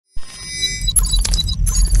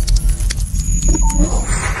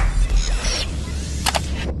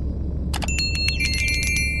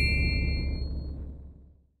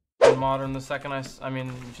modern the second I mean,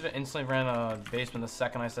 you should have instantly ran a basement the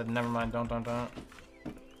second I said never mind, don't. You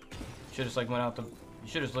should just like went out the. You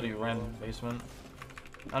should just literally ran basement.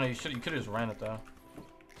 I don't know. You could have just ran it though.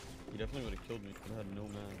 He definitely would have killed me. I had no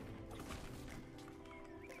man.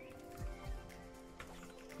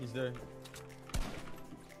 He's there.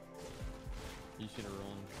 You should have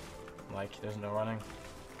run. Like, there's no running.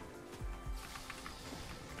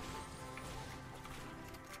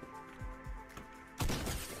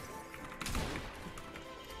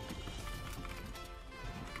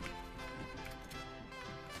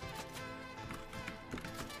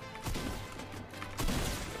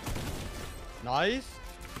 Nice.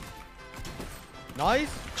 Nice.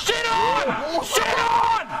 Shit on! Shit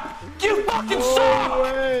on! You fucking suck!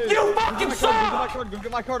 Way. You fucking suck! Go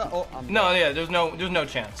get my card. Oh, no, yeah, there's no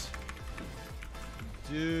chance.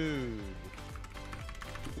 Dude.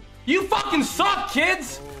 You fucking suck,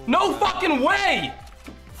 kids! No fucking way!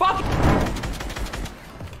 Fuck.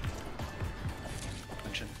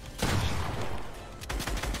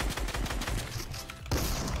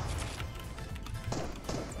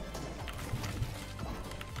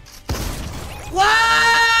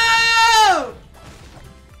 Wow!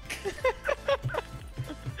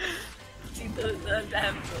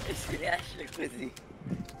 Si riesce così.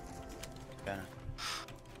 Bene.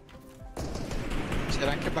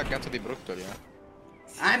 C'era anche buggato di brutto lì,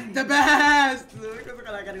 I'm the best!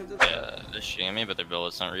 Yeah, they're shooting me, but their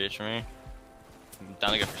bullets don't reach me. I'm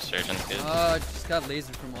down to go for surgeon, kid. Just got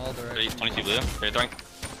lasered from all directions. 22 blue. They're throwing.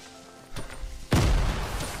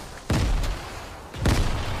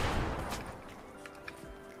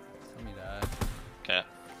 Tell me that. Okay.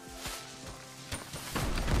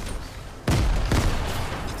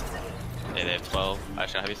 Hey, they have 12.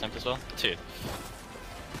 Actually, I have you sent as well? 2.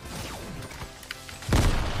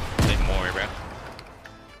 They have more, bro.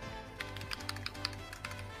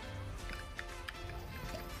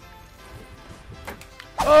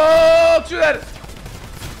 Oh, chiudere!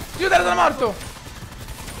 Chiudere, sono morto!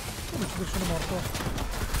 Come sono morto?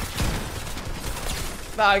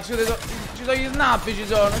 Dai, chiude, ci sono gli snappi, ci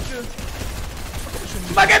sono.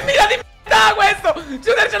 Ma che vita di merda questo!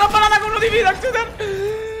 Chiudere, c'è una banana con uno di vita, chiudere!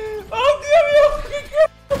 Oddio mio, che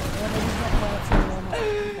cazzo!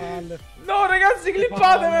 No, ragazzi,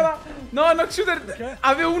 clippatevela! No, no, chiudere.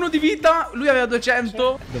 Avevo uno di vita, lui aveva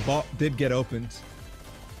 200. The vault did get opened.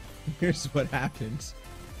 Here's what happens.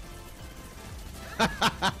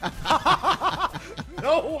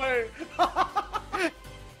 No way!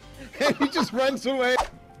 And he just runs away.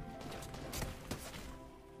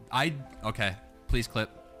 Okay, please clip.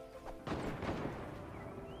 I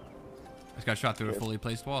just got shot through a fully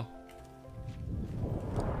placed wall.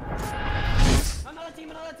 Another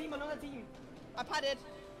team, another team. I padded.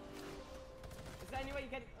 Is there any way you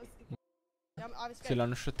get I've escaped. Sì,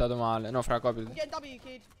 l'hanno shottato male. No, fra copia. I'm getting W,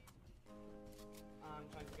 kid. I'm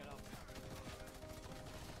trying to get off.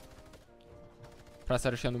 Fra sta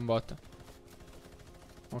riuscendo un bot.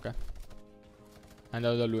 Ok. È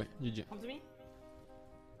andato da lui. GG. Come to me.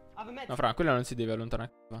 Have a med. No, fra, quello non si deve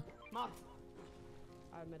allontanare. Mark.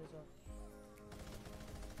 I have med as well.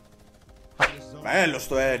 Bello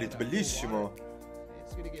sto Elite, bellissimo.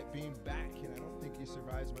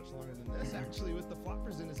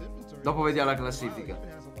 Dopo vediamo la classifica.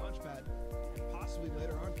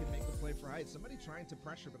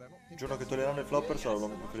 Il giorno che toglieranno i flopper sarà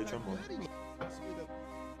l'uomo più felice al mondo.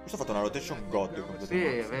 Questo ha fatto una rotation god completamente.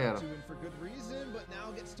 Sì, è vero.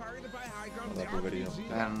 Vabbè, poverino.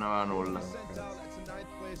 Non aveva nulla. Non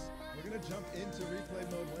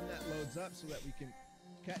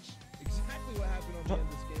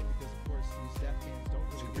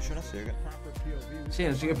si capisce una sega. Sì,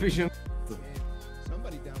 non si capisce un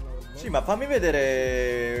Sì, ma fammi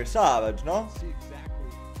vedere Savage, no?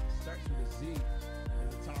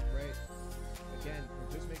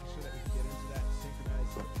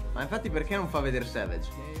 Ma infatti perché non fa vedere Savage?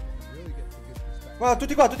 Guarda,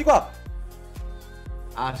 tutti qua, tutti qua!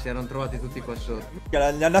 Ah, si erano trovati tutti qua sotto. Gli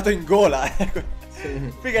è andato in gola,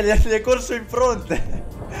 Figa, gli è corso in fronte.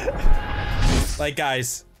 Like,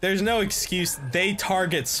 guys, there's no excuse. They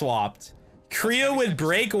target swapped. Creo would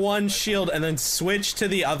break one shield and then switch to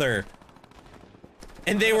the other.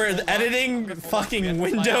 And they were editing fucking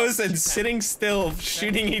windows and sitting still,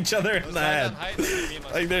 shooting each other in the head.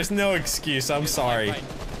 Like, there's no excuse. I'm sorry.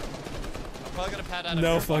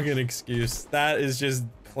 No fucking excuse. That is just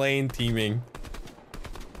plain teaming.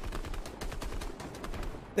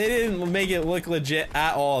 They didn't make it look legit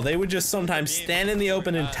at all. They would just sometimes stand in the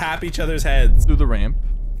open and tap each other's heads. Through the ramp,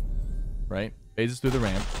 right? Phases through the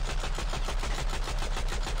ramp.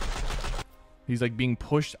 He's like being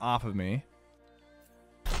pushed off of me.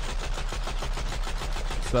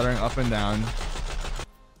 stuttering up and down.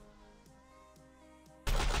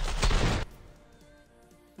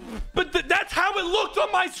 But that's how it looked on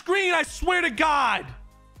my screen, I swear to God.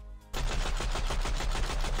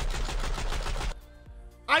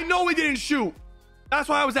 I know he didn't shoot. That's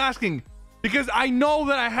why I was asking. Because I know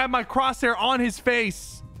that I had my crosshair on his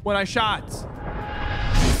face when I shot.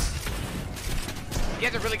 He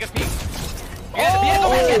has a really good peek. He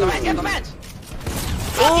has a match.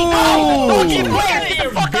 Oh! Get the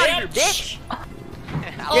fuck out of here, bitch!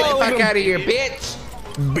 Get the fuck out of here, bitch!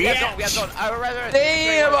 We have zone.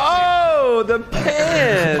 Damn! Oh, the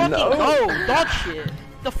pen! Oh, dog shit!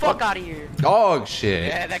 The fuck out of here! Dog shit!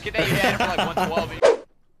 Yeah, that kid that you had for like 112.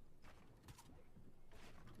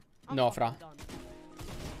 No, fra.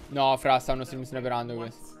 No, fra, stanno sniperando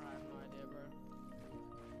questo.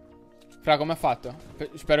 Fra, come ha fatto?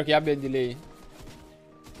 Spero che abbia il delay.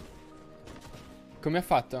 Come ha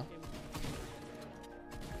fatto?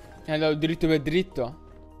 È andato dritto per dritto.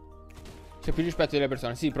 C'è più rispetto delle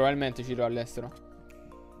persone. Sì, probabilmente Ciro all'estero.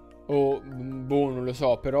 Oh, boh, non lo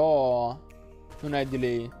so. Però non è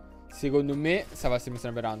delay. Secondo me stava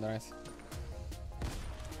sniperando, ragazzi.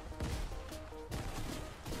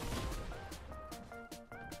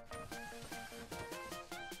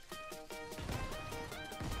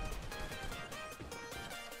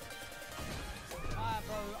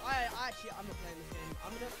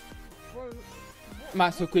 Ma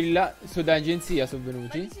sono quelli là, sono da agenzia, sono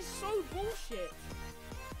venuti. This is so bullshit.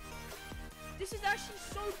 This is actually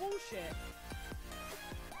so bullshit.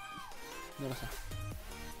 Non lo so.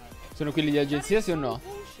 Sono quelli di agenzia, sì o no?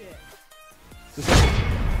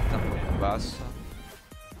 Basta.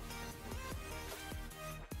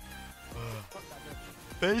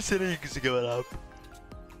 Pensi si chiamerà.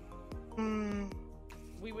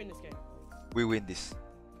 We win this game. We win this.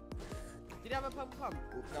 Did you have a purple pump?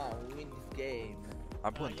 No, we win this game.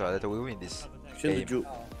 Appunto, ha detto we win this. Scendi giù.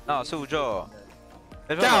 No, su Gio.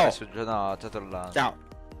 Ciao. Su Gio, no, sta trollando. Ciao.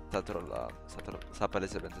 Sta trollando. Sta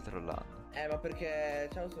palesemente trollando. Ma perché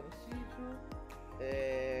ciao sono Sifu.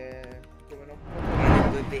 Come non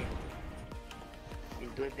posso dire il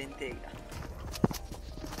 220.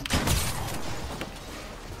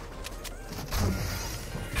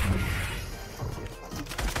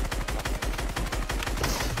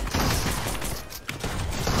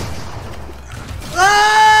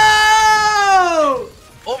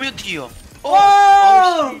 Oh mio Dio!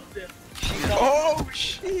 Oh shit! Oh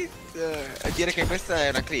shit! A dire che questa è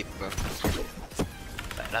una clip.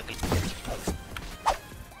 Beh, la clip. You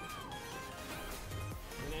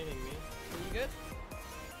good?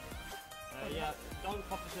 Yeah, don't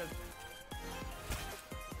pop the ship.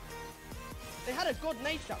 They had a god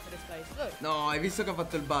nade shot for this place, look. No, hai visto che ha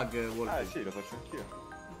fatto il bug, Wolf? Sì, lo faccio anch'io.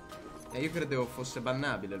 Io credevo fosse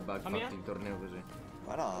bannabile il bug fatto in torneo così.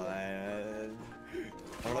 Ma no,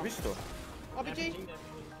 non l'ha visto? RPG?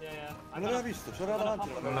 Non l'aveva visto, c'era davanti.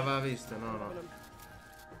 Non l'aveva visto, no, no.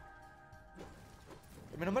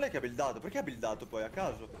 Meno male che ha buildato, perché ha buildato poi a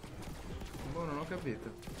caso? Boh, non ho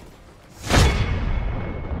capito.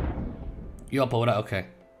 Io ho paura, ok.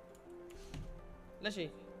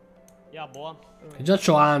 Lasci. Yeah, boy. Che già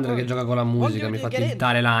c'ho Andre che gioca con la musica, mi fa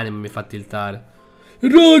tiltare l'anima, mi fa tiltare.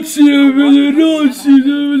 Rozzi,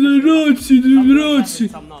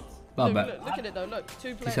 Vabbè,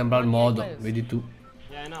 ti sembra il modo, vedi tu.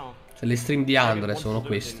 Cioè le stream di Andre sono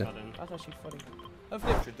queste.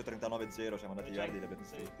 139-0, siamo andati yardi le ben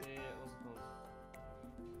stretti.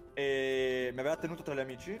 E mi aveva tenuto tra gli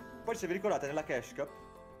amici. Poi se vi ricordate nella cash cup,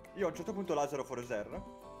 io a un certo punto Lazaro Foreser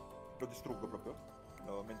lo distruggo proprio,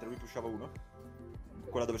 mentre lui pushava uno,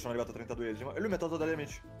 quella dove sono arrivato 32esimo, e lui mi ha tolto dagli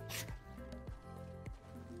amici.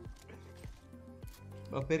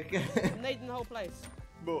 Ma perché? Nade in the whole place.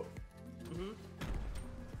 Boh.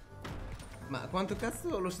 Ma quanto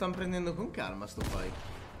cazzo lo stanno prendendo con calma sto fight?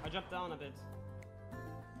 I dropped down a bit.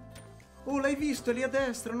 Oh, l'hai visto lì a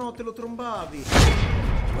destra? No, te lo trombavi.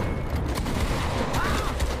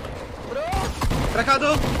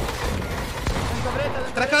 Tracato.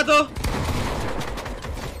 Tracato.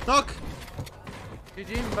 Toc. GG,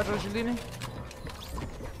 mi faccio i cildini.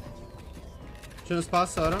 C'è uno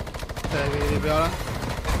spasso ora. Ok, viola.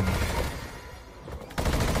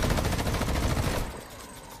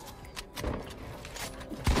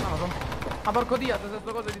 Ma porco dia, ti ho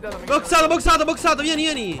cosa di dato. Boxato,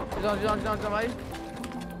 vieni. Ci sono, vai.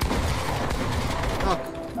 No.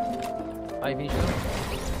 Vai, finisci.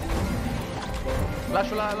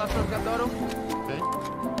 Lascio il candoro.